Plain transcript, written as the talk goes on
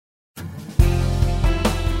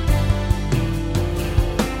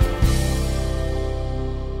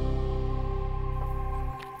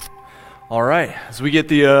All right, as we get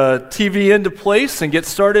the TV into place and get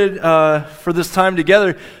started for this time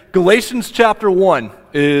together, Galatians chapter 1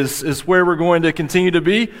 is where we're going to continue to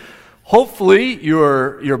be. Hopefully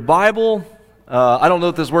your Bible, I don't know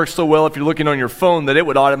if this works so well if you're looking on your phone that it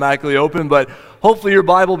would automatically open, but hopefully your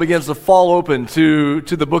Bible begins to fall open to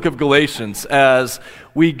the book of Galatians as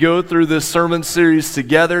we go through this sermon series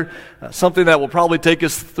together, something that will probably take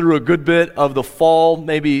us through a good bit of the fall,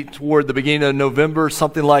 maybe toward the beginning of November,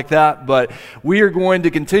 something like that. But we are going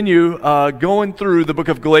to continue going through the book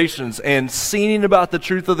of Galatians and singing about the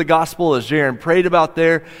truth of the gospel as Jaron prayed about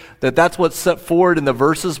there, that's what's set forward in the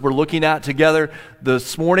verses we're looking at together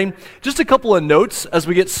this morning. Just a couple of notes as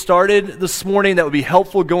we get started this morning that would be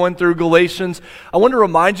helpful going through Galatians. I want to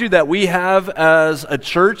remind you that we have, as a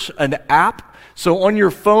church, an app. So on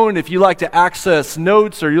your phone, if you like to access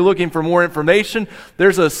notes or you're looking for more information,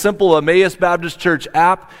 there's a simple Emmaus Baptist Church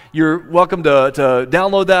app. You're welcome to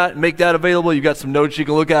download that and make that available. You've got some notes you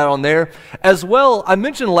can look at on there. As well, I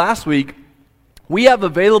mentioned last week, we have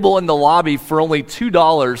available in the lobby for only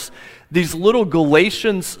 $2 these little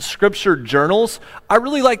Galatians scripture journals. I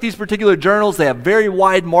really like these particular journals. They have very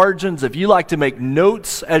wide margins. If you like to make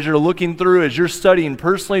notes as you're looking through, as you're studying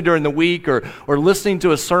personally during the week or listening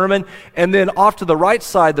to a sermon, and then off to the right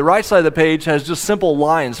side of the page has just simple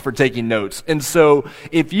lines for taking notes. And so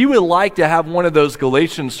if you would like to have one of those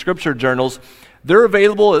Galatians scripture journals, they're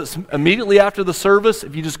available immediately after the service.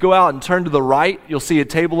 If you just go out and turn to the right, you'll see a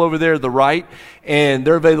table over there to the right, and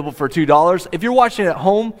they're available for $2. If you're watching at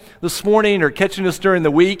home this morning or catching us during the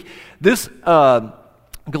week, this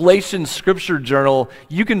Galatians Scripture Journal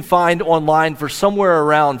you can find online for somewhere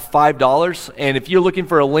around $5. And if you're looking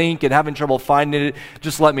for a link and having trouble finding it,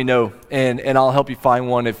 just let me know, and I'll help you find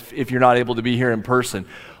one if you're not able to be here in person.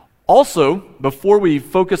 Also, before we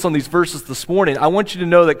focus on these verses this morning, I want you to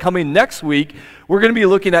know that coming next week, we're going to be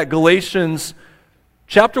looking at Galatians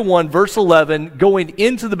chapter 1, verse 11, going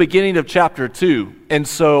into the beginning of chapter 2. And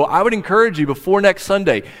so I would encourage you before next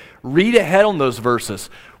Sunday, read ahead on those verses.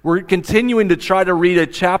 We're continuing to try to read a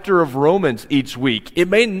chapter of Romans each week. It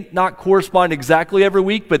may not correspond exactly every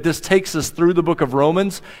week, but this takes us through the book of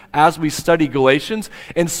Romans as we study Galatians.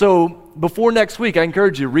 And so before next week, I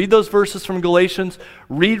encourage you, read those verses from Galatians,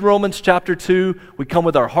 read Romans chapter 2. We come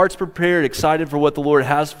with our hearts prepared, excited for what the Lord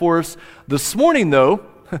has for us. This morning, though,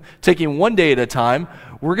 taking one day at a time,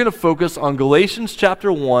 we're going to focus on Galatians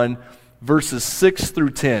chapter 1, verses 6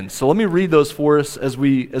 through 10. So let me read those for us as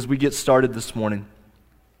we get started this morning.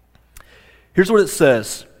 Here's what it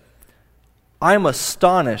says. I am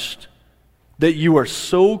astonished that you are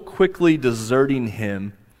so quickly deserting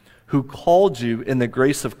him who called you in the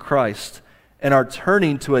grace of Christ and are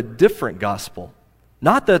turning to a different gospel.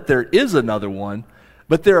 Not that there is another one,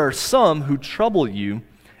 but there are some who trouble you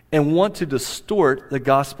and want to distort the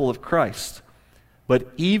gospel of Christ. But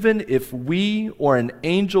even if we or an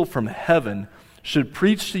angel from heaven should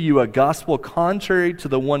preach to you a gospel contrary to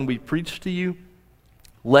the one we preach to you,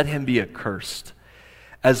 let him be accursed.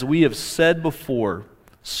 As we have said before,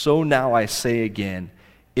 so now I say again,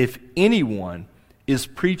 if anyone is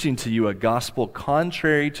preaching to you a gospel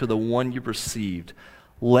contrary to the one you received,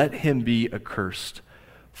 let him be accursed.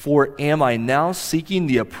 For am I now seeking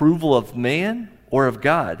the approval of man or of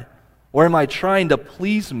God? Or am I trying to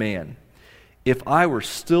please man? If I were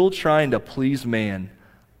still trying to please man,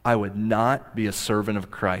 I would not be a servant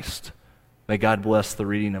of Christ. May God bless the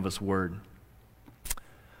reading of his word.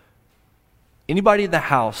 Anybody in the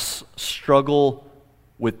house struggle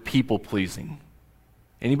with people-pleasing?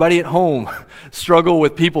 Anybody at home struggle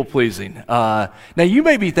with people-pleasing? Now, you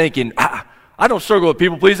may be thinking, I don't struggle with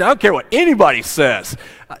people-pleasing. I don't care what anybody says.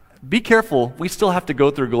 Be careful. We still have to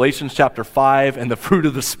go through Galatians chapter 5 and the fruit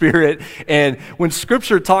of the Spirit. And when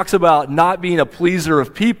Scripture talks about not being a pleaser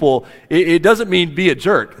of people, it doesn't mean be a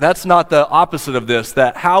jerk. That's not the opposite of this.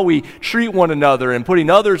 That how we treat one another and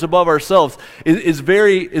putting others above ourselves is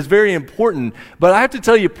very important. But I have to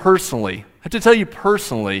tell you personally,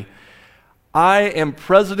 I am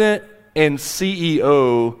president and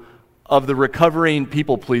CEO of the Recovering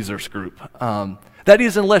People Pleasers Group. That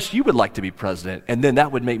is, unless you would like to be president, and then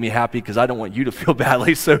that would make me happy because I don't want you to feel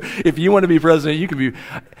badly. So if you want to be president, you can be.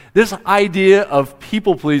 This idea of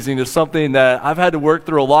people-pleasing is something that I've had to work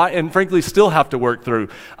through a lot and frankly still have to work through.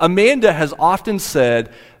 Amanda has often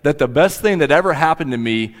said that the best thing that ever happened to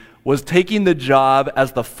me was taking the job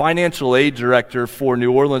as the financial aid director for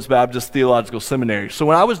New Orleans Baptist Theological Seminary. So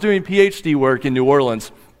when I was doing PhD work in New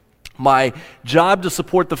Orleans, my job to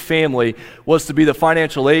support the family was to be the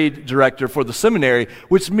financial aid director for the seminary,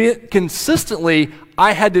 which meant consistently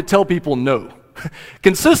I had to tell people no.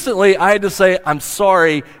 Consistently, I had to say, I'm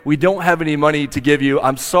sorry, we don't have any money to give you.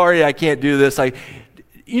 I'm sorry, I can't do this.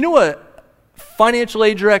 You know what? Financial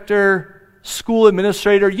aid director, school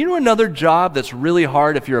administrator, you know another job that's really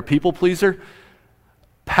hard if you're a people pleaser?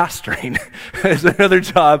 Pastoring is another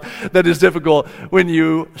job that is difficult when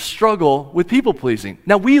you struggle with people pleasing.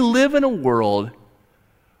 Now, we live in a world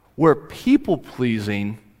where people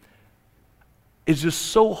pleasing is just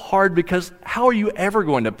so hard because how are you ever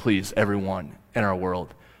going to please everyone in our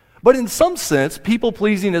world? But in some sense, people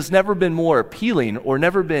pleasing has never been more appealing or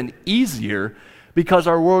never been easier because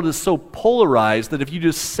our world is so polarized that if you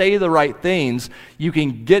just say the right things, you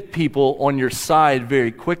can get people on your side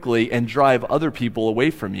very quickly and drive other people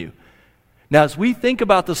away from you. Now, as we think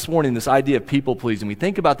about this morning, this idea of people pleasing, we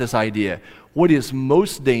think about this idea, what is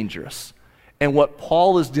most dangerous and what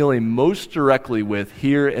Paul is dealing most directly with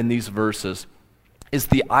here in these verses is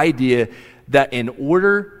the idea that in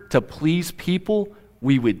order to please people,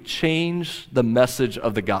 we would change the message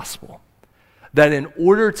of the gospel. That in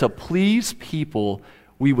order to please people,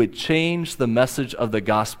 we would change the message of the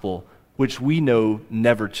gospel, which we know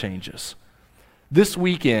never changes. This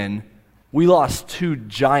weekend, we lost two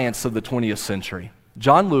giants of the 20th century,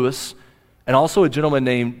 John Lewis and also a gentleman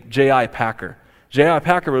named J.I. Packer. J.I.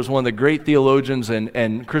 Packer was one of the great theologians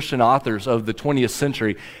and Christian authors of the 20th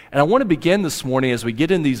century. And I want to begin this morning as we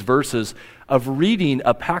get in these verses of reading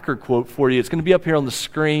a Packer quote for you. It's going to be up here on the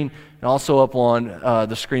screen and also up on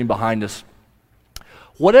the screen behind us.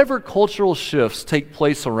 Whatever cultural shifts take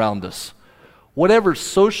place around us, whatever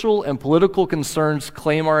social and political concerns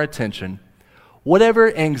claim our attention,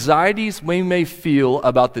 whatever anxieties we may feel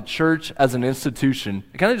about the church as an institution.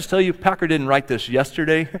 Can I just tell you, Packer didn't write this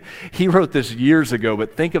yesterday. He wrote this years ago,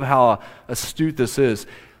 but think of how astute this is.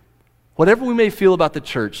 Whatever we may feel about the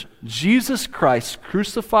church, Jesus Christ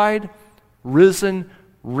crucified, risen,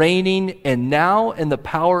 reigning, and now in the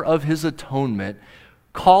power of his atonement,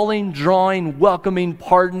 calling, drawing, welcoming,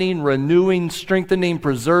 pardoning, renewing, strengthening,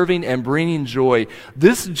 preserving, and bringing joy.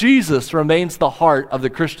 This Jesus remains the heart of the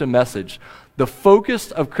Christian message, the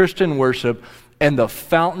focus of Christian worship, and the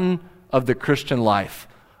fountain of the Christian life.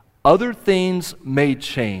 Other things may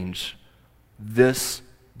change. This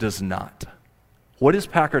does not. What is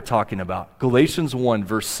Packer talking about? Galatians 1,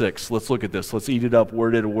 verse 6. Let's look at this. Let's eat it up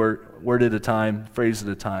word at a time, phrase at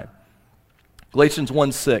a time. Galatians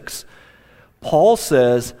 1, 6. Paul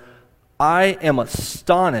says, I am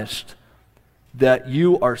astonished that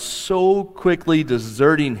you are so quickly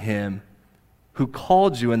deserting him who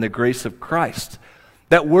called you in the grace of Christ.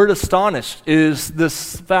 That word astonished is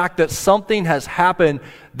this fact that something has happened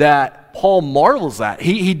that Paul marvels at.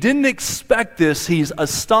 He didn't expect this. He's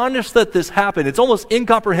astonished that this happened. It's almost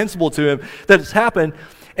incomprehensible to him that it's happened.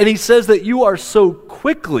 And he says that you are so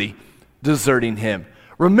quickly deserting him.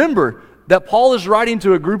 Remember that Paul is writing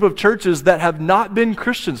to a group of churches that have not been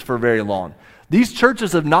Christians for very long. These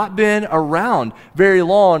churches have not been around very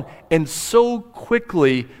long, and so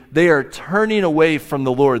quickly they are turning away from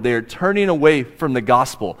the Lord. They are turning away from the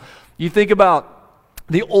gospel. You think about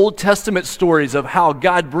the Old Testament stories of how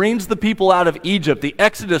God brings the people out of Egypt. The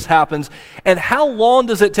Exodus happens, and how long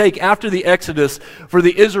does it take after the Exodus for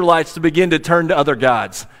the Israelites to begin to turn to other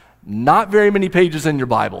gods? Not very many pages in your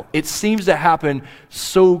Bible. It seems to happen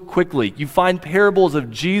so quickly. You find parables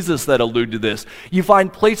of Jesus that allude to this. You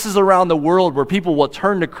find places around the world where people will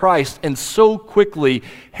turn to Christ, and so quickly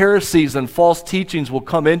heresies and false teachings will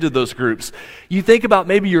come into those groups. You think about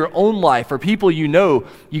maybe your own life or people you know.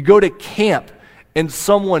 You go to camp and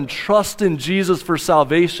someone trusts in Jesus for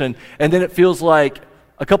salvation, and then it feels like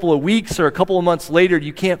a couple of weeks or a couple of months later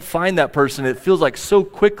you can't find that person. It feels like so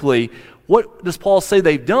quickly. What does Paul say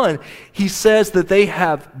they've done? He says that they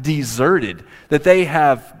have deserted, that they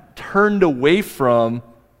have turned away from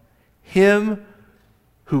him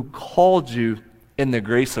who called you in the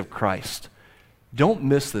grace of Christ. Don't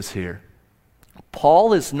miss this here.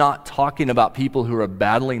 Paul is not talking about people who are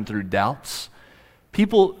battling through doubts.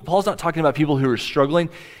 Paul's not talking about people who are struggling.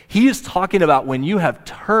 He is talking about when you have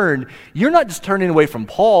turned, you're not just turning away from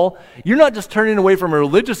Paul, you're not just turning away from a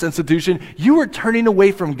religious institution, you are turning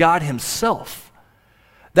away from God himself.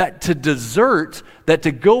 That to desert, that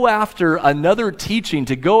to go after another teaching,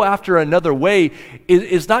 to go after another way,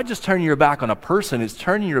 is not just turning your back on a person, it's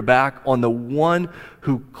turning your back on the one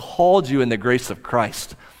who called you in the grace of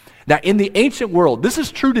Christ. Now, in the ancient world, this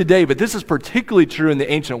is true today, but this is particularly true in the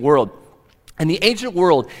ancient world. In the ancient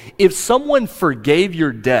world, if someone forgave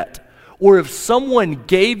your debt, or if someone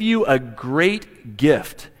gave you a great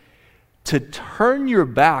gift, to turn your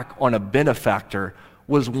back on a benefactor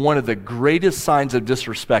was one of the greatest signs of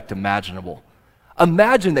disrespect imaginable.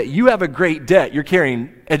 Imagine that you have a great debt. You're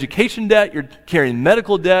carrying education debt, you're carrying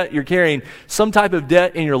medical debt, you're carrying some type of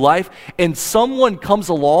debt in your life, and someone comes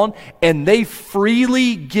along and they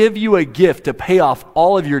freely give you a gift to pay off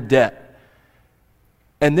all of your debt.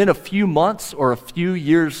 And then a few months or a few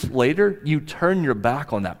years later, you turn your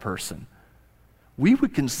back on that person. We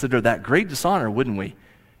would consider that great dishonor, wouldn't we?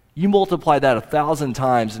 You multiply that 1,000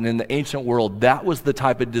 times, and in the ancient world, that was the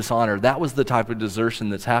type of dishonor. That was the type of desertion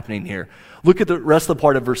that's happening here. Look at the rest of the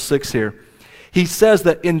part of verse 6 here. He says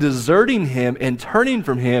that in deserting him and turning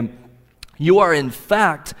from him, you are in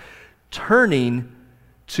fact turning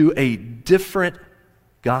to a different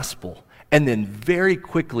gospel. And then very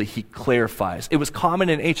quickly he clarifies. It was common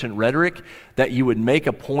in ancient rhetoric that you would make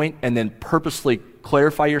a point and then purposely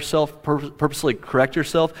clarify yourself, purposely correct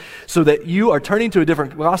yourself, so that you are turning to a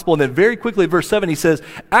different gospel. And then very quickly, verse 7, he says,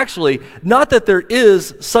 actually, not that there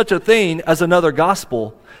is such a thing as another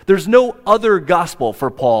gospel. There's no other gospel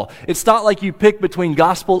for Paul. It's not like you pick between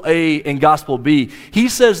gospel A and gospel B. He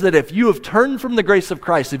says that if you have turned from the grace of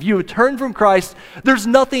Christ, if you have turned from Christ, there's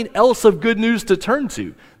nothing else of good news to turn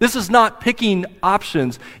to. This is not picking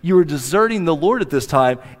options. You are deserting the Lord at this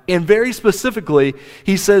time. And very specifically,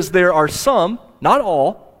 he says there are some, not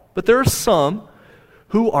all, but there are some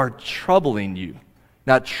who are troubling you.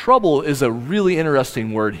 Now, trouble is a really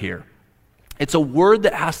interesting word here. It's a word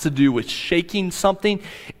that has to do with shaking something.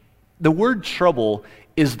 The word trouble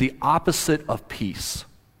is the opposite of peace.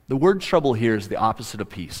 The word trouble here is the opposite of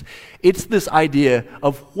peace. It's this idea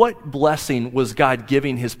of what blessing was God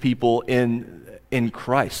giving his people in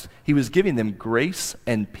Christ. He was giving them grace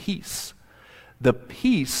and peace. The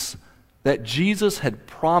peace that Jesus had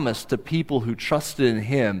promised to people who trusted in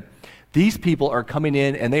him, these people are coming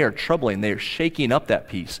in and they are troubling. They are shaking up that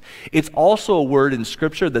peace. It's also a word in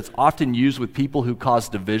Scripture that's often used with people who cause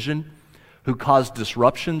division, who cause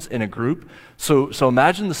disruptions in a group. So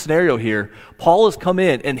imagine the scenario here. Paul has come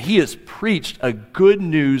in and he has preached a good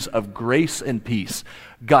news of grace and peace.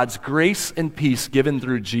 God's grace and peace given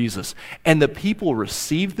through Jesus. And the people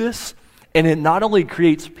receive this, and it not only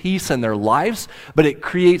creates peace in their lives, but it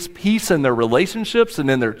creates peace in their relationships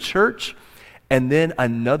and in their church. And then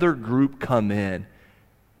another group come in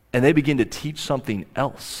and they begin to teach something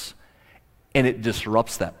else. And it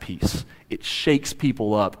disrupts that peace. It shakes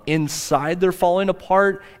people up. Inside they're falling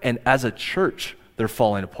apart, and as a church they're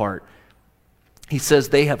falling apart. He says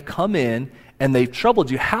they have come in and they've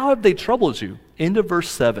troubled you. How have they troubled you? Into verse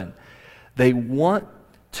 7. They want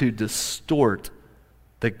to distort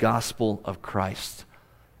the gospel of Christ.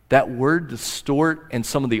 That word distort in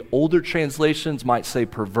some of the older translations might say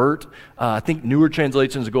pervert. I think newer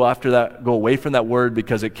translations go away from that word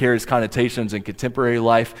because it carries connotations in contemporary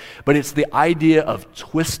life. But it's the idea of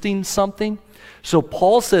twisting something. So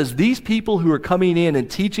Paul says these people who are coming in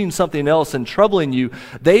and teaching something else and troubling you,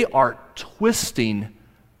 they are twisting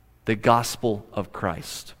the gospel of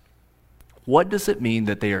Christ. What does it mean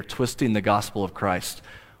that they are twisting the gospel of Christ?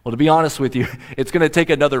 Well, to be honest with you, it's going to take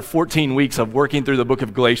another 14 weeks of working through the book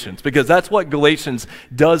of Galatians, because that's what Galatians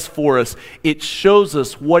does for us. It shows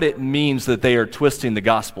us what it means that they are twisting the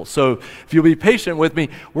gospel. So if you'll be patient with me,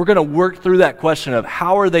 we're going to work through that question of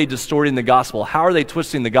how are they distorting the gospel? How are they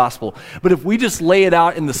twisting the gospel? But if we just lay it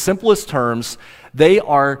out in the simplest terms, they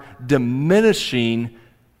are diminishing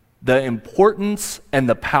the importance and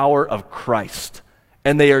the power of Christ.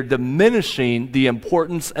 And they are diminishing the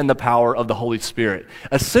importance and the power of the Holy Spirit.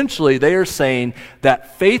 Essentially, they are saying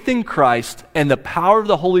that faith in Christ and the power of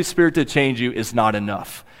the Holy Spirit to change you is not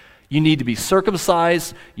enough. You need to be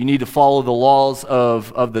circumcised. You need to follow the laws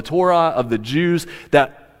of the Torah, of the Jews.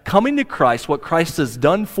 That coming to Christ, what Christ has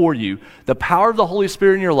done for you, the power of the Holy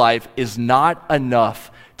Spirit in your life is not enough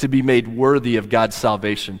to be made worthy of God's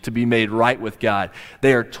salvation, to be made right with God.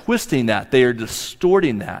 They are twisting that. They are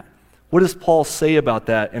distorting that. What does Paul say about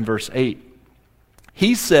that in verse 8?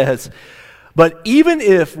 He says, but even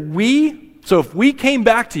if we came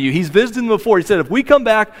back to you, he's visited them before, he said, if we come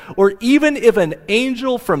back, or even if an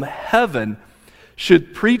angel from heaven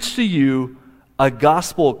should preach to you a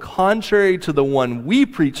gospel contrary to the one we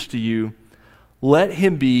preach to you, let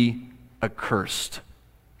him be accursed.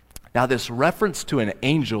 Now, this reference to an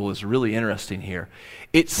angel is really interesting here.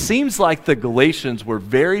 It seems like the Galatians were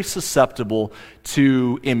very susceptible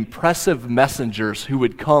to impressive messengers who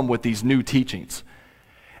would come with these new teachings.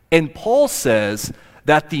 And Paul says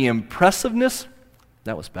that the impressiveness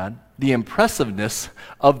of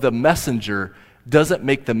the messenger doesn't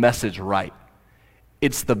make the message right.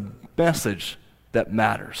 It's the message that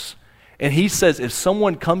matters. And he says if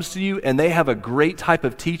someone comes to you and they have a great type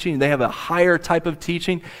of teaching, they have a higher type of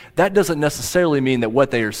teaching, that doesn't necessarily mean that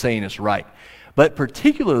what they are saying is right. But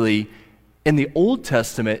particularly, In the Old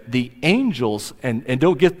Testament, the angels, and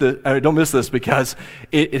don't miss this because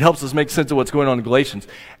it helps us make sense of what's going on in Galatians.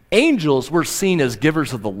 Angels were seen as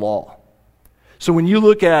givers of the law. So when you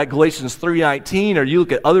look at Galatians 3:19 or you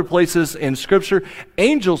look at other places in Scripture,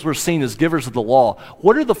 angels were seen as givers of the law.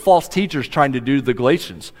 What are the false teachers trying to do to the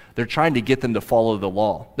Galatians? They're trying to get them to follow the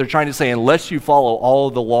law. They're trying to say, unless you follow all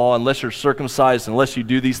of the law, unless you're circumcised, unless you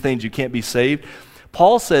do these things, you can't be saved.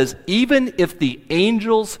 Paul says, even if the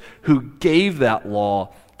angels who gave that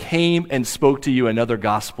law came and spoke to you another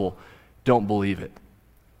gospel, don't believe it.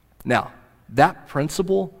 Now, that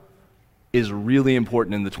principle is really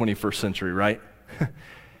important in the 21st century, right?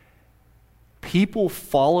 People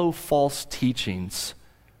follow false teachings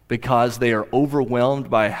because they are overwhelmed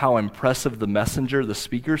by how impressive the messenger, the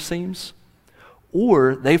speaker, seems,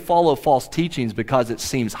 or they follow false teachings because it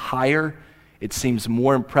seems higher, it seems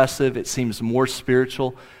more impressive, it seems more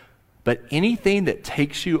spiritual. But anything that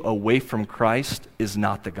takes you away from Christ is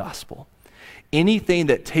not the gospel. Anything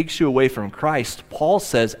that takes you away from Christ, Paul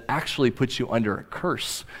says, actually puts you under a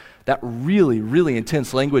curse. That really, really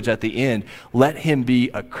intense language at the end, let him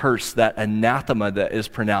be accursed, that anathema that is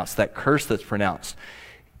pronounced, that curse that's pronounced.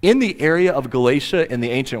 In the area of Galatia in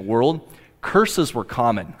the ancient world, curses were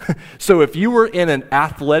common. So if you were in an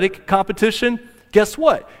athletic competition, guess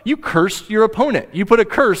what? You cursed your opponent. You put a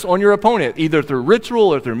curse on your opponent, either through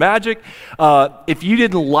ritual or through magic. If you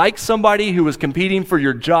didn't like somebody who was competing for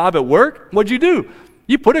your job at work, what'd you do?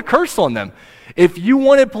 You put a curse on them. If you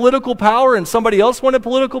wanted political power and somebody else wanted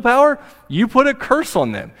political power, you put a curse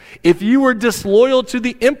on them. If you were disloyal to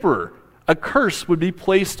the emperor, a curse would be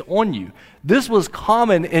placed on you. This was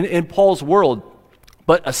common in Paul's world,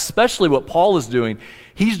 but especially what Paul is doing,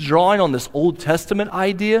 he's drawing on this Old Testament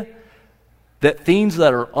idea that things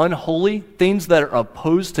that are unholy, things that are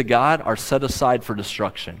opposed to God, are set aside for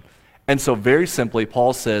destruction. And so very simply,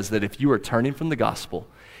 Paul says that if you are turning from the gospel,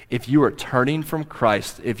 if you are turning from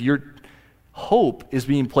Christ, if your hope is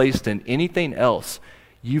being placed in anything else,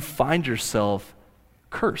 you find yourself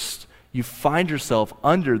cursed. You find yourself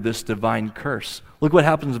under this divine curse. Look what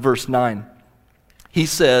happens in verse 9. He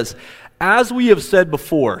says, as we have said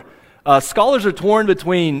before. Scholars are torn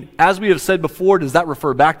between, as we have said before, does that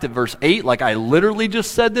refer back to verse 8, like I literally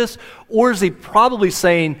just said this? Or is he probably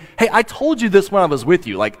saying, hey, I told you this when I was with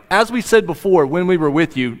you. Like, as we said before, when we were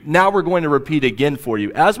with you, now we're going to repeat again for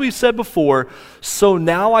you. As we said before, so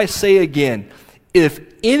now I say again, if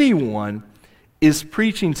anyone is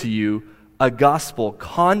preaching to you a gospel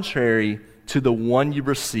contrary to the one you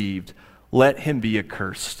received, let him be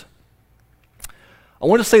accursed. I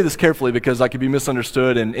want to say this carefully because I could be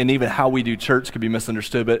misunderstood and even how we do church could be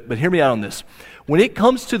misunderstood, but hear me out on this. When it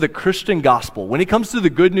comes to the Christian gospel, when it comes to the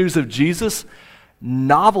good news of Jesus,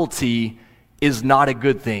 novelty is not a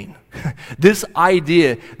good thing. This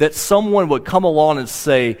idea that someone would come along and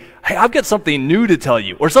say, hey, I've got something new to tell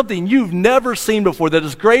you, or something you've never seen before that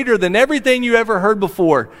is greater than everything you ever heard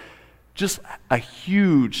before, just a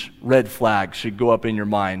huge red flag should go up in your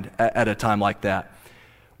mind at a time like that.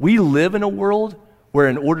 We live in a world where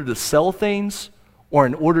in order to sell things or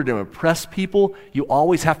in order to impress people, you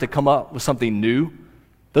always have to come up with something new.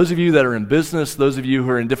 Those of you that are in business, those of you who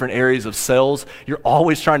are in different areas of sales, you're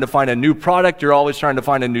always trying to find a new product, you're always trying to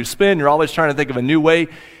find a new spin, you're always trying to think of a new way.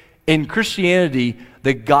 In Christianity,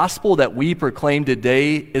 the gospel that we proclaim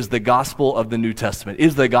today is the gospel of the New Testament,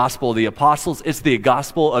 is the gospel of the apostles, it's the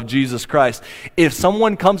gospel of Jesus Christ. If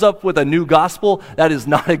someone comes up with a new gospel, that is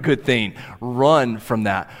not a good thing. Run from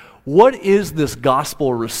that. What is this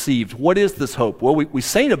gospel received? What is this hope? Well, we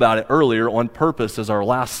sang about it earlier on purpose as our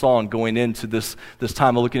last song going into this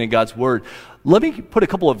time of looking at God's Word. Let me put a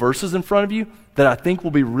couple of verses in front of you that I think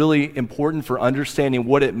will be really important for understanding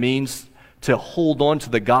what it means to hold on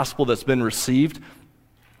to the gospel that's been received.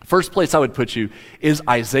 First place I would put you is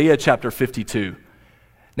Isaiah chapter 52.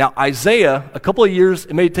 Now, Isaiah, a couple of years,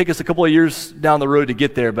 it may take us a couple of years down the road to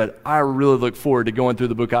get there, but I really look forward to going through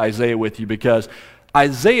the book of Isaiah with you because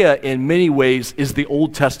Isaiah, in many ways, is the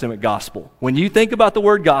Old Testament gospel. When you think about the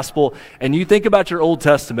word gospel and you think about your Old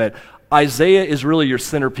Testament, Isaiah is really your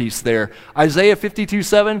centerpiece there. Isaiah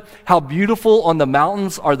 52:7, how beautiful on the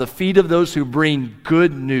mountains are the feet of those who bring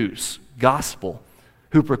good news, gospel,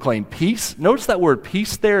 who proclaim peace. Notice that word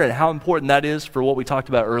peace there and how important that is for what we talked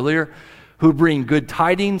about earlier. Who bring good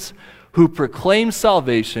tidings, who proclaim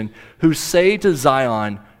salvation, who say to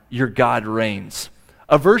Zion, your God reigns.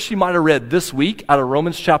 A verse you might have read this week out of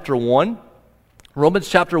Romans chapter 1. Romans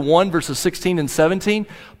chapter 1, verses 16 and 17.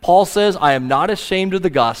 Paul says, I am not ashamed of the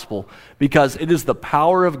gospel because it is the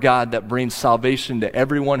power of God that brings salvation to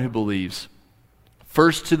everyone who believes.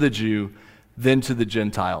 First to the Jew, then to the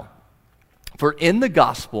Gentile. For in the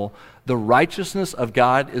gospel, the righteousness of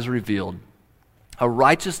God is revealed, a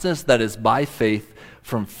righteousness that is by faith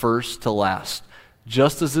from first to last.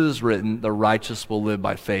 Just as it is written, the righteous will live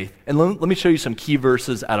by faith. And let me show you some key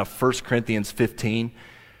verses out of 1 Corinthians 15.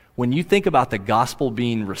 When you think about the gospel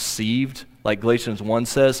being received, like Galatians 1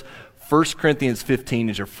 says, 1 Corinthians 15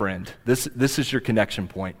 is your friend. This is your connection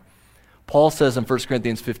point. Paul says in 1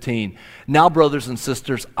 Corinthians 15, "Now, brothers and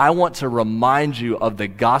sisters, I want to remind you of the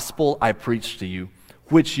gospel I preached to you,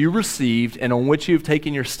 which you received and on which you have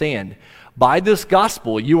taken your stand. By this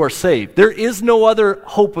gospel you are saved. There is no other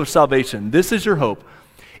hope of salvation. This is your hope.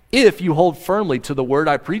 If you hold firmly to the word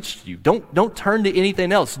I preached to you." Don't turn to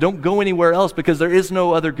anything else. Don't go anywhere else, because there is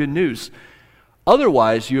no other good news.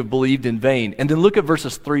 "Otherwise you have believed in vain." And then look at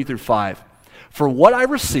verses 3 through 5. "For what I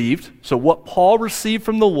received," so what Paul received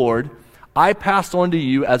from the Lord, "I passed on to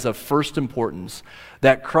you as of first importance,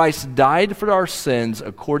 that Christ died for our sins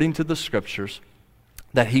according to the Scriptures,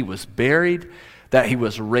 that he was buried, that he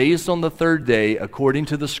was raised on the third day according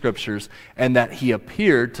to the Scriptures, and that he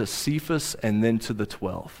appeared to Cephas and then to the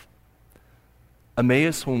 12.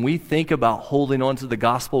 Emmaus, when we think about holding on to the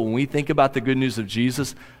gospel, when we think about the good news of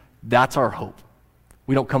Jesus, that's our hope.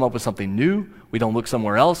 We don't come up with something new. We don't look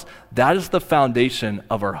somewhere else. That is the foundation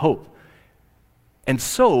of our hope. And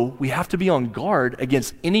so we have to be on guard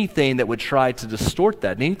against anything that would try to distort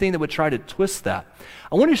that, anything that would try to twist that.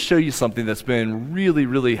 I want to show you something that's been really,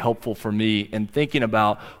 really helpful for me in thinking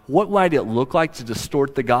about what might it look like to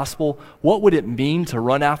distort the gospel? What would it mean to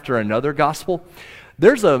run after another gospel?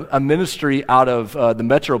 There's a ministry out of the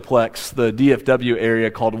Metroplex, the DFW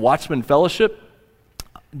area, called Watchman Fellowship.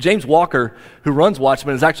 James Walker, who runs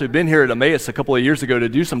Watchman, has actually been here at Emmaus a couple of years ago to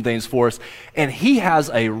do some things for us, and he has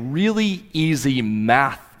a really easy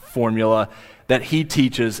math formula that he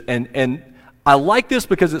teaches, and I like this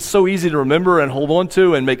because it's so easy to remember and hold on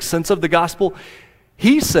to and make sense of the gospel.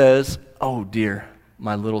 He says, "Oh dear,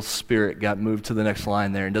 my little spirit got moved to the next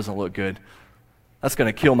line there and doesn't look good. That's going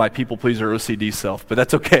to kill my people pleaser OCD self, but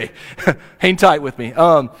that's okay. Hang tight with me."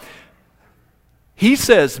 He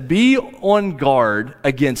says, be on guard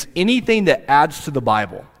against anything that adds to the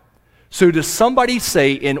Bible. So does somebody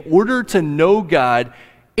say, in order to know God,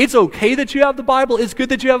 it's okay that you have the Bible, it's good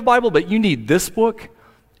that you have the Bible, but you need this book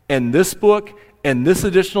and this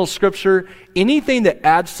additional scripture? Anything that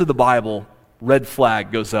adds to the Bible, red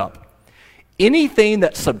flag goes up. Anything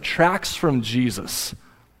that subtracts from Jesus,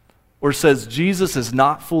 or says Jesus is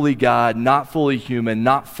not fully God, not fully human,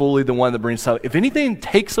 not fully the one that brings salvation, if anything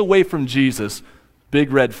takes away from Jesus,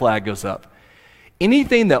 big red flag goes up.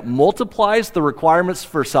 Anything that multiplies the requirements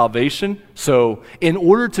for salvation, so in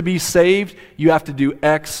order to be saved, you have to do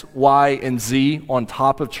X, Y, and Z on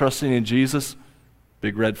top of trusting in Jesus,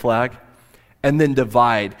 big red flag. And then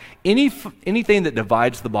divide. Anything that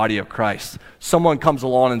divides the body of Christ. Someone comes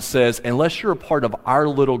along and says, unless you're a part of our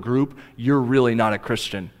little group, you're really not a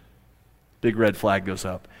Christian. Big red flag goes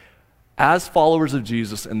up. As followers of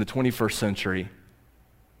Jesus in the 21st century,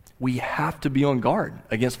 we have to be on guard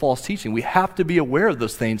against false teaching. We have to be aware of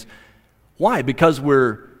those things. Why? Because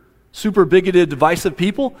we're super bigoted, divisive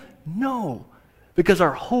people? No, because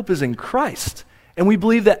our hope is in Christ. And we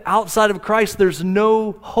believe that outside of Christ, there's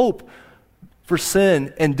no hope for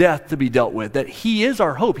sin and death to be dealt with, that He is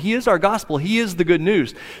our hope. He is our gospel. He is the good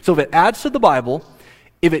news. So if it adds to the Bible,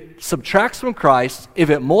 if it subtracts from Christ,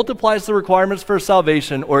 if it multiplies the requirements for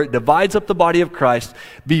salvation, or it divides up the body of Christ,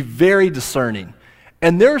 be very discerning.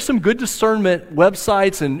 And there are some good discernment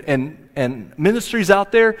websites and ministries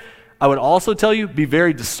out there. I would also tell you, be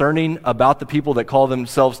very discerning about the people that call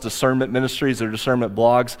themselves discernment ministries or discernment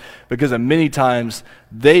blogs, because many times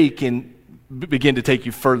they can begin to take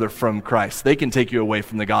you further from Christ. They can take you away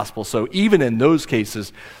from the gospel. So even in those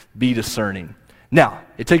cases, be discerning. Now,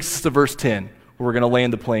 it takes us to verse 10, where we're going to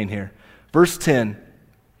land the plane here. Verse 10,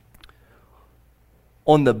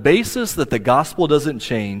 on the basis that the gospel doesn't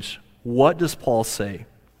change, what does Paul say?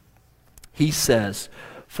 He says,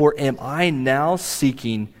 "For am I now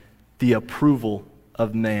seeking the approval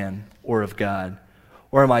of man or of God?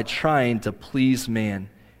 Or am I trying to please man?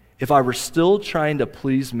 If I were still trying to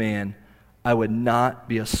please man, I would not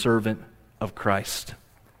be a servant of Christ."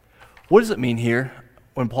 What does it mean here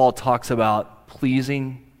when Paul talks about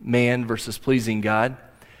pleasing man versus pleasing God?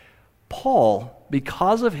 Paul,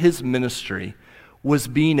 because of his ministry, was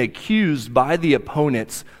being accused by the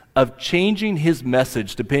opponents of changing his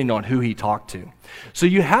message depending on who he talked to. So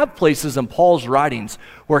you have places in Paul's writings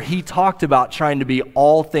where he talked about trying to be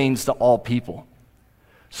all things to all people.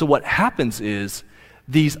 So what happens is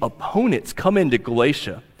these opponents come into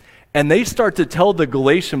Galatia and they start to tell the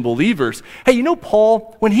Galatian believers, hey, you know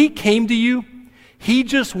Paul, when he came to you, He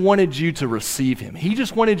just wanted you to receive him. He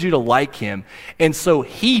just wanted you to like him. And so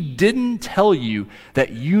he didn't tell you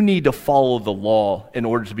that you need to follow the law in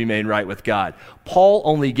order to be made right with God. Paul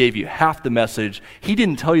only gave you half the message. He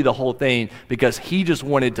didn't tell you the whole thing because he just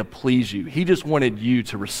wanted to please you. He just wanted you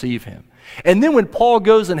to receive him. And then when Paul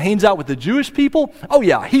goes and hangs out with the Jewish people, oh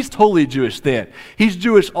yeah, he's totally Jewish then. He's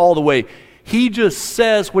Jewish all the way. He just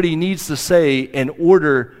says what he needs to say in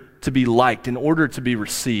order to be liked, in order to be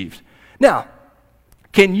received. Now,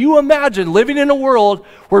 can you imagine living in a world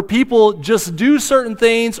where people just do certain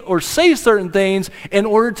things or say certain things in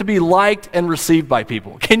order to be liked and received by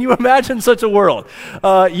people? Can you imagine such a world?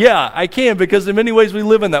 Yeah, I can, because in many ways we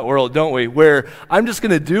live in that world, don't we? Where I'm just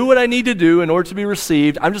going to do what I need to do in order to be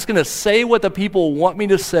received. I'm just going to say what the people want me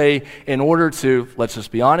to say in order to, let's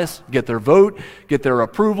just be honest, get their vote, get their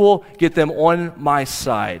approval, get them on my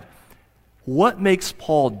side. What makes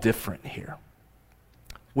Paul different here?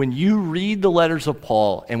 When you read the letters of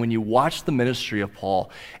Paul and when you watch the ministry of Paul,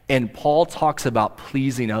 and Paul talks about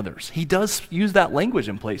pleasing others, he does use that language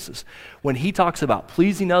in places. When he talks about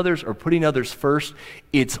pleasing others or putting others first,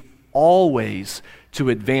 it's always to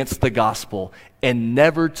advance the gospel and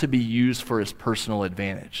never to be used for his personal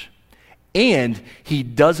advantage. And he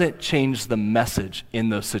doesn't change the message in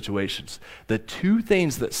those situations. The two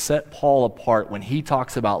things that set Paul apart when he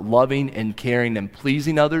talks about loving and caring and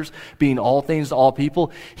pleasing others, being all things to all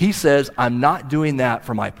people, he says, I'm not doing that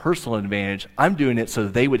for my personal advantage. I'm doing it so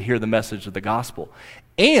that they would hear the message of the gospel.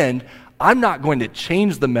 And I'm not going to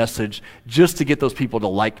change the message just to get those people to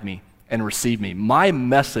like me and receive me. My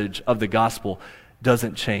message of the gospel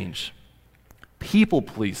doesn't change. People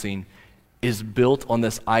pleasing is built on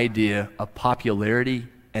this idea of popularity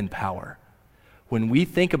and power. When we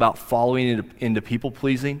think about following into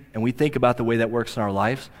people-pleasing, and we think about the way that works in our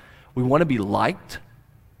lives, we want to be liked,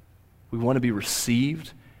 we want to be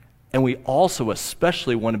received, and we also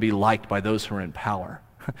especially want to be liked by those who are in power,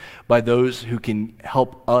 by those who can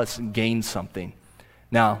help us gain something.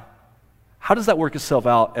 Now, how does that work itself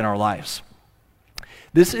out in our lives?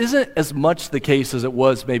 This isn't as much the case as it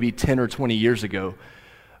was maybe 10 or 20 years ago,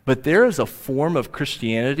 but there is a form of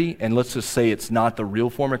Christianity, and let's just say it's not the real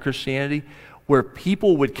form of Christianity, where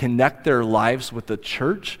people would connect their lives with the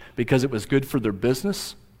church because it was good for their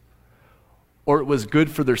business, or it was good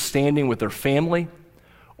for their standing with their family,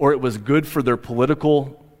 or it was good for their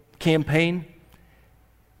political campaign.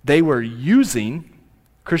 They were using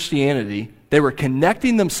Christianity, they were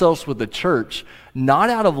connecting themselves with the church, not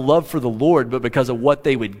out of love for the Lord, but because of what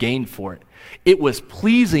they would gain for it. It was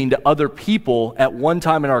pleasing to other people at one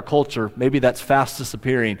time in our culture. Maybe that's fast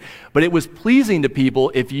disappearing. But it was pleasing to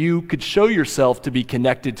people if you could show yourself to be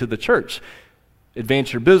connected to the church.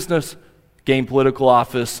 Advance your business, gain political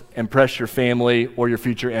office, impress your family or your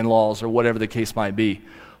future in-laws or whatever the case might be.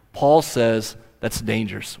 Paul says that's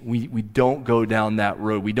dangerous. We don't go down that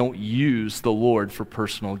road. We don't use the Lord for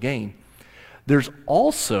personal gain. There's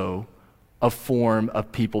also a form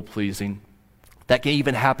of people-pleasing that can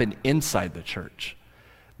even happen inside the church.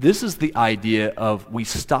 This is the idea of we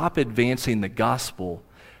stop advancing the gospel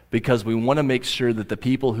because we want to make sure that the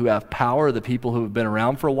people who have power, the people who have been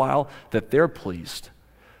around for a while, that they're pleased.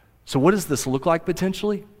 So what does this look like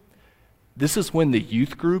potentially? This is when the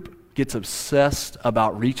youth group gets obsessed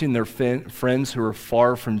about reaching their friends who are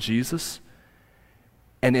far from Jesus.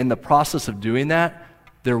 And in the process of doing that,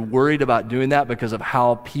 they're worried about doing that because of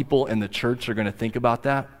how people in the church are going to think about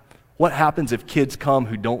that. What happens if kids come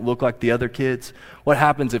who don't look like the other kids? What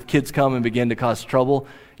happens if kids come and begin to cause trouble?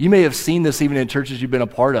 You may have seen this even in churches you've been a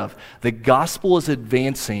part of. The gospel is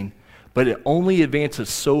advancing, but it only advances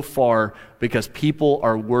so far because people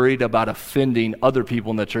are worried about offending other people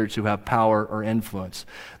in the church who have power or influence.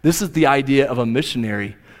 This is the idea of a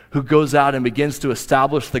missionary who goes out and begins to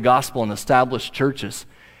establish the gospel and establish churches.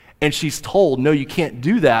 And she's told, no, you can't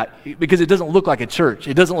do that because it doesn't look like a church.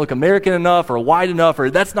 It doesn't look American enough or wide enough,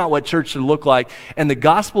 or that's not what church should look like. And the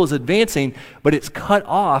gospel is advancing, but it's cut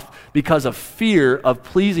off because of fear of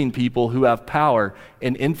pleasing people who have power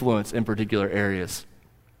and influence in particular areas.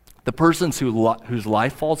 The persons whose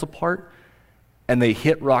life falls apart and they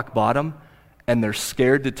hit rock bottom and they're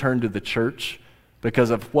scared to turn to the church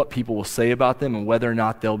because of what people will say about them and whether or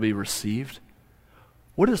not they'll be received.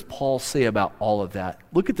 What does Paul say about all of that?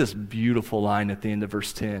 Look at this beautiful line at the end of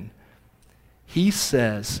verse 10. He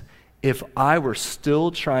says, if I were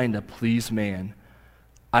still trying to please man,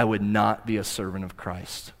 I would not be a servant of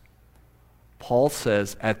Christ. Paul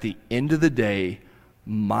says, at the end of the day,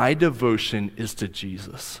 my devotion is to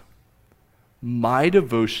Jesus. My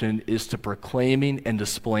devotion is to proclaiming and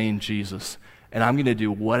displaying Jesus. And I'm going to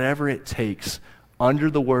do whatever it takes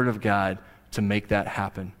under the Word of God to make that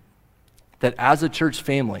happen. that as a church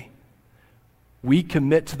family, we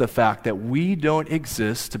commit to the fact that we don't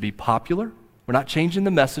exist to be popular. We're not changing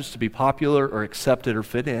the message to be popular or accepted or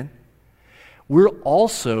fit in. We're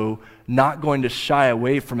also not going to shy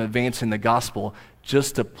away from advancing the gospel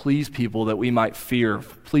just to please people that we might fear,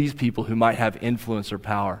 please people who might have influence or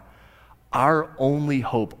power. Our only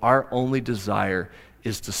hope, our only desire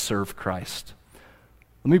is to serve Christ.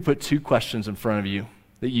 Let me put two questions in front of you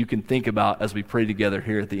that you can think about as we pray together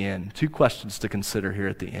here at the end. Two questions to consider here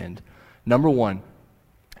at the end. Number one,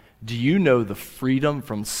 do you know the freedom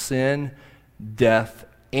from sin, death,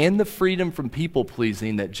 and the freedom from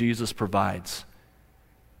people-pleasing that Jesus provides?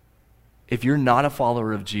 If you're not a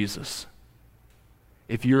follower of Jesus,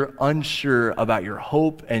 if you're unsure about your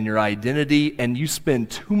hope and your identity, and you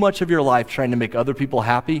spend too much of your life trying to make other people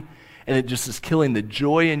happy, and it just is killing the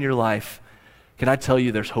joy in your life, can I tell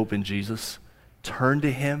you there's hope in Jesus? Turn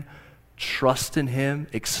to him, trust in him,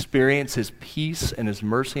 experience his peace and his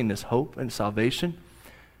mercy and his hope and salvation.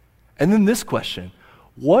 And then this question,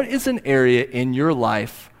 what is an area in your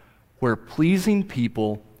life where pleasing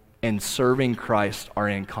people and serving Christ are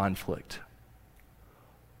in conflict?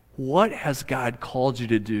 What has God called you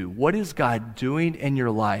to do? What is God doing in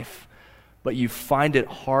your life? But you find it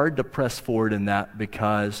hard to press forward in that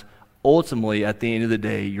because ultimately, at the end of the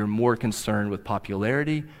day, you're more concerned with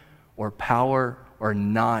popularity or power or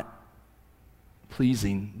not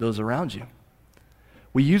pleasing those around you.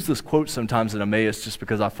 We use this quote sometimes at Emmaus just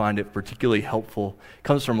because I find it particularly helpful. It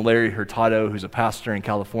comes from Larry Hurtado, who's a pastor in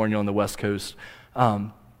California on the West Coast.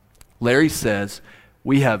 Larry says,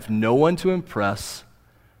 "We have no one to impress,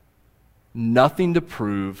 nothing to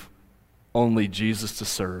prove, only Jesus to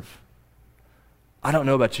serve." I don't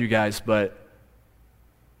know about you guys, but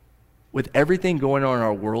with everything going on in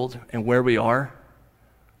our world and where we are,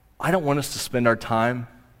 I don't want us to spend our time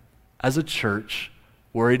as a church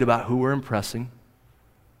worried about who we're impressing.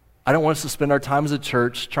 I don't want us to spend our time as a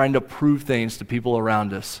church trying to prove things to people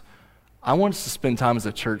around us. I want us to spend time as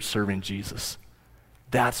a church serving Jesus.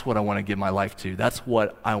 That's what I want to give my life to. That's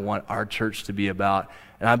what I want our church to be about.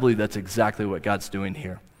 And I believe that's exactly what God's doing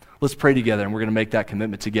here. Let's pray together, and we're going to make that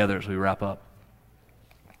commitment together as we wrap up.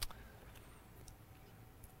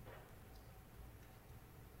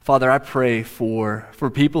 Father, I pray for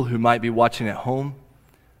people who might be watching at home.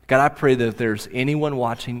 God, I pray that if there's anyone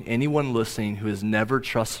watching, anyone listening who has never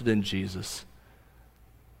trusted in Jesus,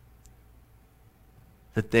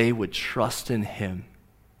 that they would trust in him.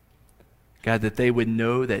 God, that they would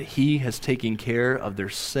know that he has taken care of their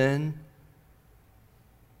sin.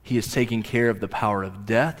 He has taken care of the power of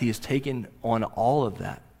death. He has taken on all of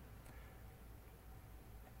that.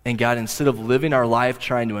 And God, instead of living our life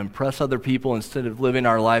trying to impress other people, instead of living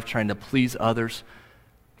our life trying to please others,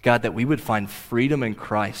 God, that we would find freedom in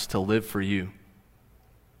Christ to live for you.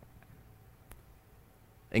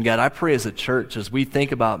 And God, I pray as a church, as we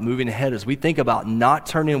think about moving ahead, as we think about not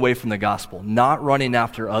turning away from the gospel, not running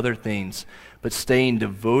after other things, but staying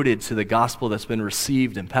devoted to the gospel that's been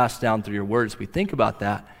received and passed down through your words, we think about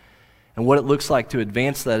that and what it looks like to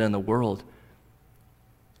advance that in the world.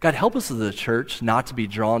 God, help us as a church not to be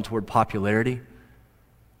drawn toward popularity.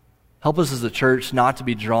 Help us as a church not to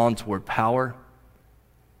be drawn toward power.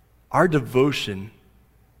 Our devotion,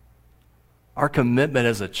 our commitment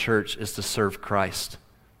as a church is to serve Christ.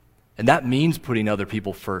 And that means putting other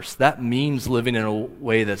people first. That means living in a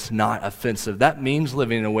way that's not offensive. That means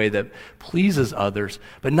living in a way that pleases others,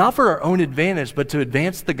 but not for our own advantage, but to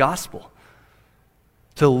advance the gospel.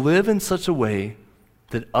 To live in such a way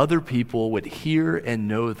that other people would hear and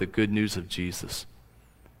know the good news of Jesus.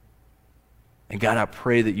 And God, I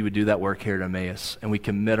pray that you would do that work here at Emmaus, and we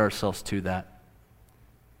commit ourselves to that.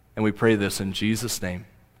 And we pray this in Jesus' name.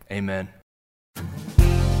 Amen.